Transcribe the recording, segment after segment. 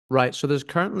Right. So there's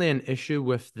currently an issue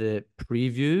with the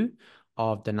preview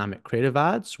of dynamic creative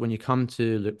ads when you come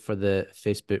to look for the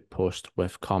Facebook post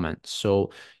with comments.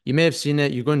 So you may have seen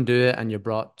it, you go and do it, and you're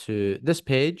brought to this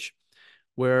page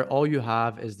where all you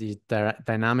have is these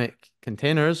dynamic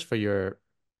containers for your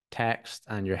text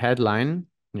and your headline and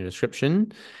your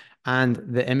description, and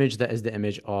the image that is the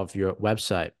image of your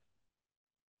website.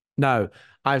 Now,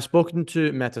 I've spoken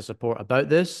to Meta support about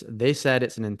this. They said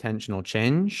it's an intentional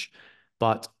change,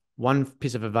 but one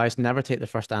piece of advice, never take the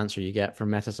first answer you get from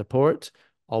Meta support.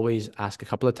 Always ask a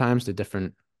couple of times to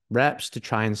different reps to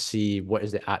try and see what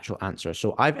is the actual answer.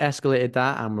 So I've escalated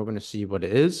that and we're going to see what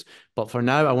it is. But for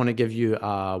now, I want to give you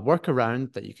a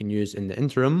workaround that you can use in the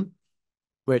interim,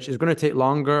 which is going to take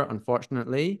longer,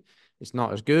 unfortunately. It's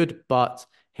not as good, but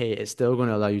hey, it's still going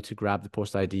to allow you to grab the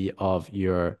post ID of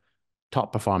your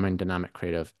top performing dynamic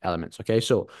creative elements. Okay,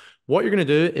 so what you're going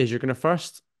to do is you're going to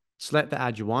first select the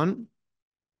ad you want.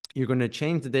 You're going to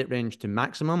change the date range to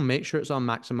maximum, make sure it's on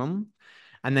maximum.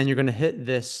 And then you're going to hit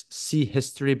this see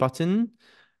history button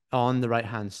on the right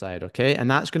hand side. Okay, and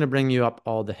that's going to bring you up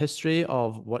all the history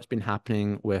of what's been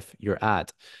happening with your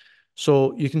ad.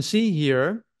 So you can see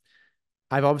here,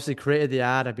 I've obviously created the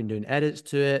ad, I've been doing edits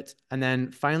to it. And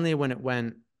then finally, when it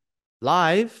went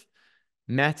live,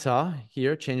 Meta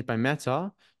here, changed by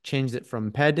Meta, changed it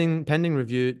from pending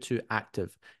review to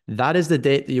active. That is the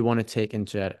date that you want to take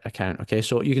into account. Okay,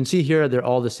 so you can see here they're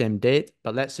all the same date,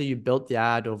 but let's say you built the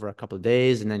ad over a couple of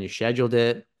days and then you scheduled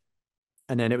it,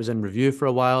 and then it was in review for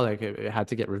a while. Like it had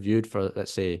to get reviewed for,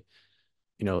 let's say,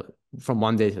 from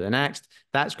one day to the next.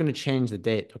 That's going to change the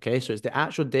date. Okay, so it's the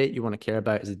actual date you want to care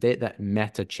about is the date that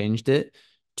Meta changed it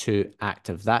to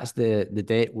active. That's the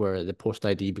date where the post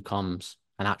ID becomes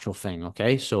an actual thing.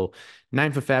 Okay, so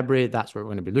 9th of February, that's what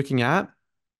we're going to be looking at.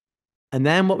 And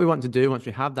then what we want to do once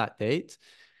we have that date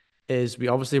is we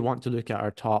obviously want to look at our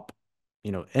top,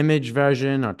 image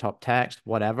version, our top text,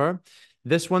 whatever.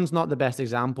 This one's not the best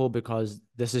example because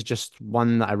this is just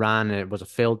one that I ran and it was a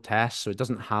failed test, so it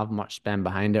doesn't have much spend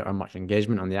behind it or much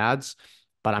engagement on the ads.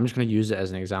 But I'm just going to use it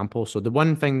as an example. So the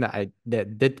one thing that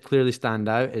did clearly stand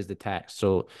out is the text.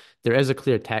 So there is a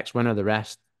clear text winner. The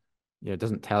rest, it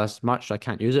doesn't tell us much, so I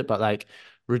can't use it. But like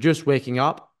reduce waking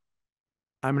up,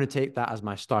 I'm going to take that as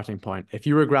my starting point. If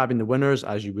you were grabbing the winners,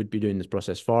 as you would be doing this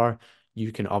process for,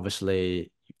 you can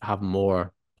obviously have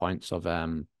more points of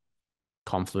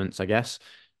confluence, I guess,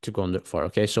 to go and look for.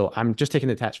 Okay, so I'm just taking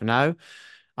the text for now.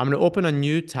 I'm going to open a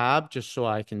new tab just so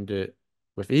I can do it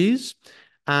with ease.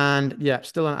 And yeah,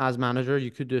 still an ads manager. You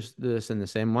could do this in the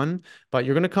same one, but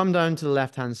you're going to come down to the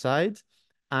left-hand side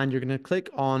and you're going to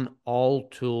click on all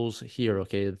tools here.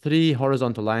 Okay, the three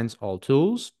horizontal lines, all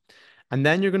tools. And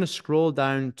then you're going to scroll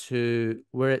down to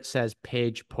where it says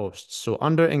page posts. So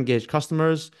under engage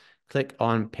customers, click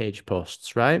on page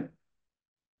posts, right?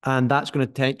 And that's going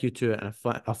to take you to an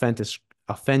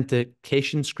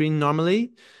authentication screen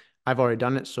normally. I've already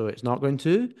done it, so it's not going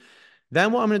to.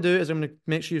 Then what I'm going to do is I'm going to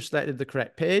make sure you've selected the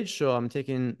correct page. So I'm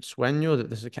taking Sueño that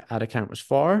this ad account was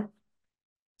for.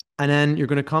 And then you're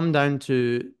going to come down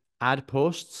to add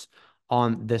posts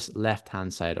on this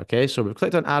left-hand side. Okay, so we've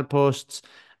clicked on add posts.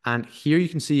 And here you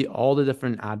can see all the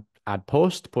different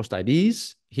post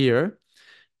IDs here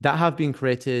that have been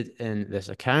created in this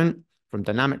account from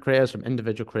dynamic creators, from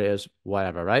individual creators,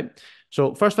 whatever, right?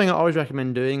 So first thing I always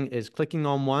recommend doing is clicking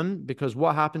on one, because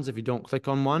what happens if you don't click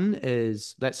on one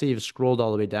is, let's say you've scrolled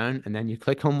all the way down and then you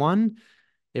click on one,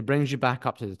 it brings you back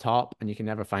up to the top and you can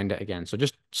never find it again. So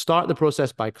just start the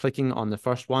process by clicking on the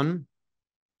first one.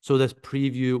 So this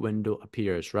preview window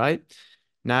appears, right?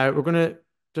 Now we're going to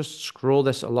just scroll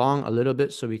this along a little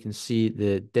bit so we can see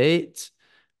the date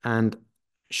and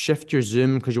shift your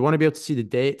zoom because you want to be able to see the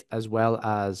date as well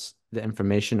as the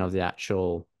information of the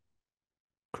actual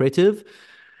creative.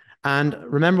 And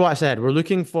remember what I said, we're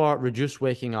looking for reduce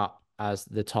waking up as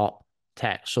the top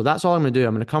text. So that's all I'm going to do.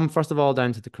 I'm going to come first of all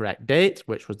down to the correct date,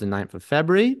 which was the 9th of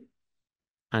February.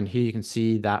 And here you can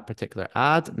see that particular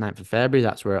ad, 9th of February,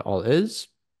 that's where it all is.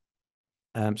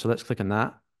 So let's click on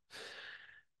that.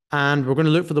 And we're going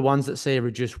to look for the ones that say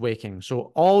reduce waking.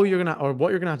 So what you're going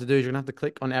to have to do is you're going to have to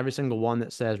click on every single one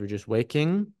that says reduce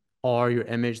waking or your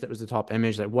image that was the top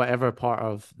image, like whatever part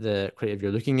of the creative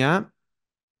you're looking at.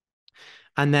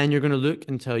 And then you're going to look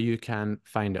until you can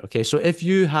find it. Okay. So if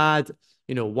you had,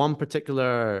 one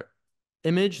particular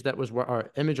image that was,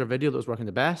 or image or video that was working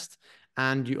the best,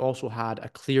 and you also had a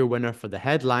clear winner for the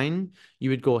headline,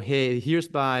 you would go, hey,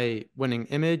 here's my winning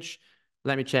image.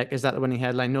 Let me check. Is that the winning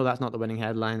headline? No, that's not the winning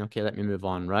headline. Okay, let me move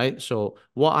on, right? So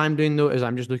what I'm doing though is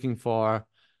I'm just looking for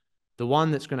the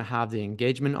one that's going to have the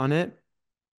engagement on it.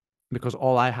 because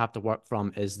all I have to work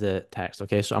from is the text.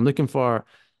 Okay, so I'm looking for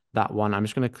that one. I'm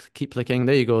just going to keep clicking.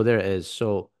 There you go. There it is.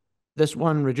 So this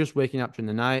one, reduce waking up during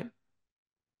the night.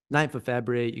 9th of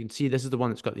February, you can see this is the one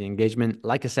that's got the engagement.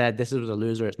 Like I said, this was a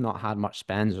loser. It's not had much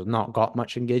spends. It's not got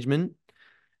much engagement.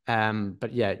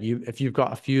 But yeah, if you've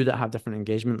got a few that have different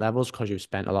engagement levels because you've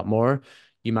spent a lot more,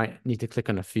 you might need to click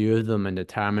on a few of them and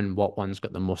determine what one's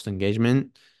got the most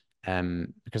engagement.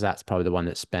 Because that's probably the one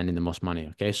that's spending the most money.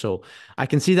 Okay, so I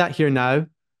can see that here now.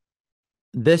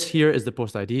 This here is the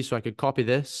post ID, so I could copy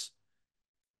this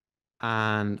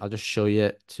and I'll just show you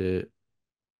it to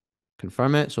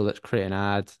confirm it. So let's create an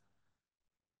ad.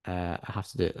 I have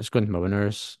to do it. Let's go into my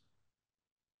winners.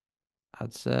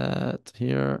 Ad set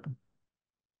here.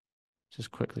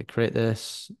 Just quickly create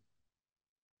this.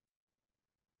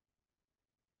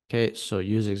 Okay, so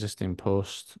use existing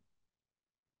post.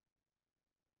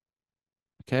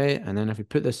 Okay, and then if we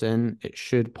put this in, it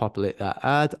should populate that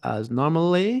ad as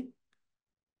normally.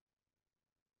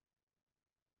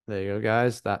 There you go,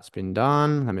 guys. That's been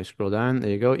done. Let me scroll down. There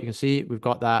you go. You can see we've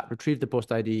got that. Retrieve the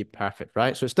post ID. Perfect,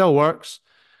 right? So it still works.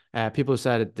 People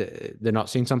said they're not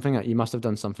seeing something. You must have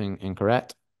done something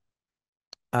incorrect.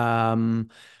 And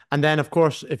then, of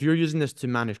course, if you're using this to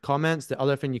manage comments, the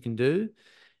other thing you can do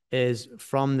is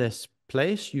from this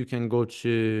place, you can go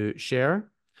to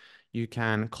share. You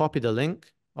can copy the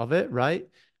link of it, right?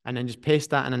 And then just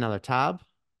paste that in another tab.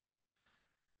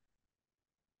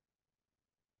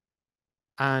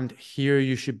 And here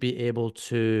you should be able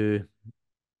to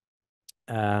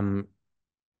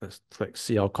let's click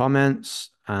see all comments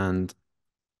and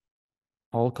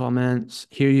all comments.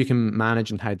 Here you can manage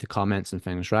and hide the comments and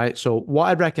things, right? So what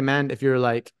I'd recommend if you're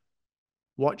like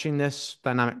watching this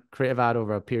dynamic creative ad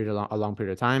over a long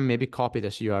period of time, maybe copy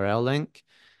this URL link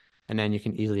and then you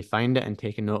can easily find it and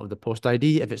take a note of the post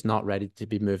ID if it's not ready to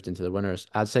be moved into the winners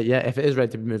ad set. Yeah, if it is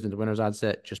ready to be moved into the winners ad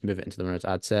set, just move it into the winners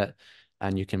ad set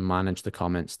and you can manage the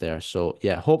comments there. So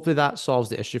yeah, hopefully that solves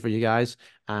the issue for you guys.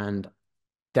 And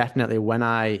definitely when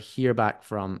I hear back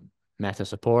from Meta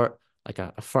support, like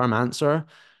a firm answer,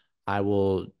 I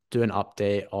will do an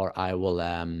update or I will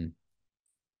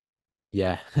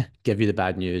yeah, give you the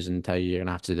bad news and tell you you're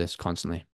gonna have to do this constantly.